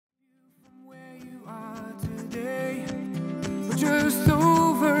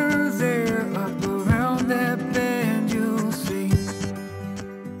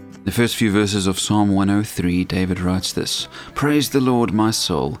The first few verses of Psalm 103, David writes this: "Praise the Lord, my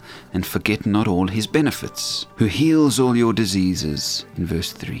soul, and forget not all his benefits, who heals all your diseases," in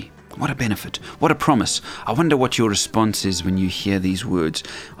verse 3. What a benefit, what a promise. I wonder what your response is when you hear these words.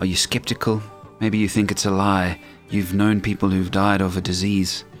 Are you skeptical? Maybe you think it's a lie. You've known people who've died of a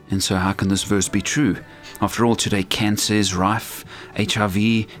disease. And so how can this verse be true? After all, today cancer is rife,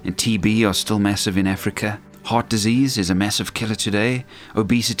 HIV and TB are still massive in Africa. Heart disease is a massive killer today.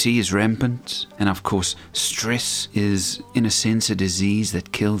 Obesity is rampant. And of course, stress is, in a sense, a disease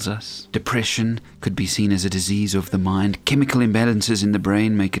that kills us. Depression could be seen as a disease of the mind. Chemical imbalances in the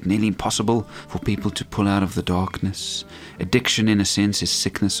brain make it nearly impossible for people to pull out of the darkness. Addiction, in a sense, is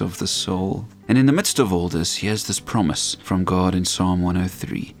sickness of the soul. And in the midst of all this, here's this promise from God in Psalm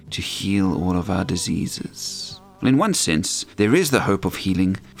 103 to heal all of our diseases. Well, in one sense, there is the hope of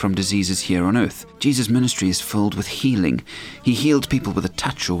healing from diseases here on earth. Jesus' ministry is filled with healing. He healed people with a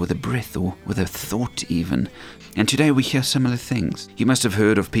touch or with a breath or with a thought even. And today we hear similar things. You must have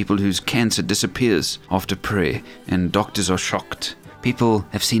heard of people whose cancer disappears after prayer, and doctors are shocked. People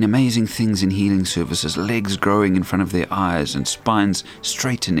have seen amazing things in healing services, legs growing in front of their eyes and spines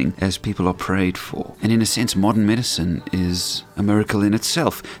straightening as people are prayed for. And in a sense, modern medicine is a miracle in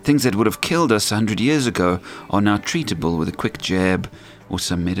itself. Things that would have killed us 100 years ago are now treatable with a quick jab or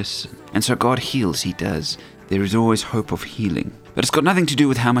some medicine. And so God heals, He does. There is always hope of healing. But it's got nothing to do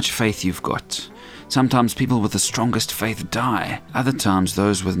with how much faith you've got. Sometimes people with the strongest faith die. Other times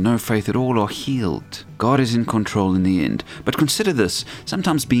those with no faith at all are healed. God is in control in the end. But consider this,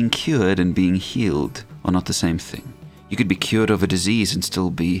 sometimes being cured and being healed are not the same thing. You could be cured of a disease and still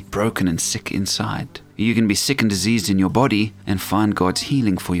be broken and sick inside. You can be sick and diseased in your body and find God's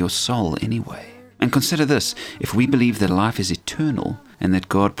healing for your soul anyway. And consider this, if we believe that life is eternal and that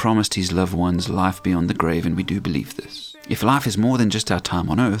God promised His loved ones life beyond the grave, and we do believe this, if life is more than just our time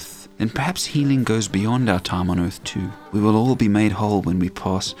on earth, then perhaps healing goes beyond our time on earth too. We will all be made whole when we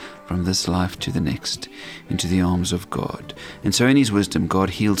pass from this life to the next, into the arms of God. And so in His wisdom,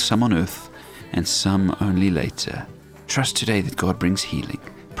 God healed some on earth and some only later. Trust today that God brings healing.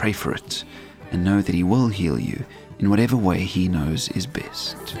 Pray for it and know that He will heal you in whatever way He knows is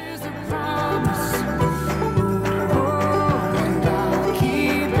best.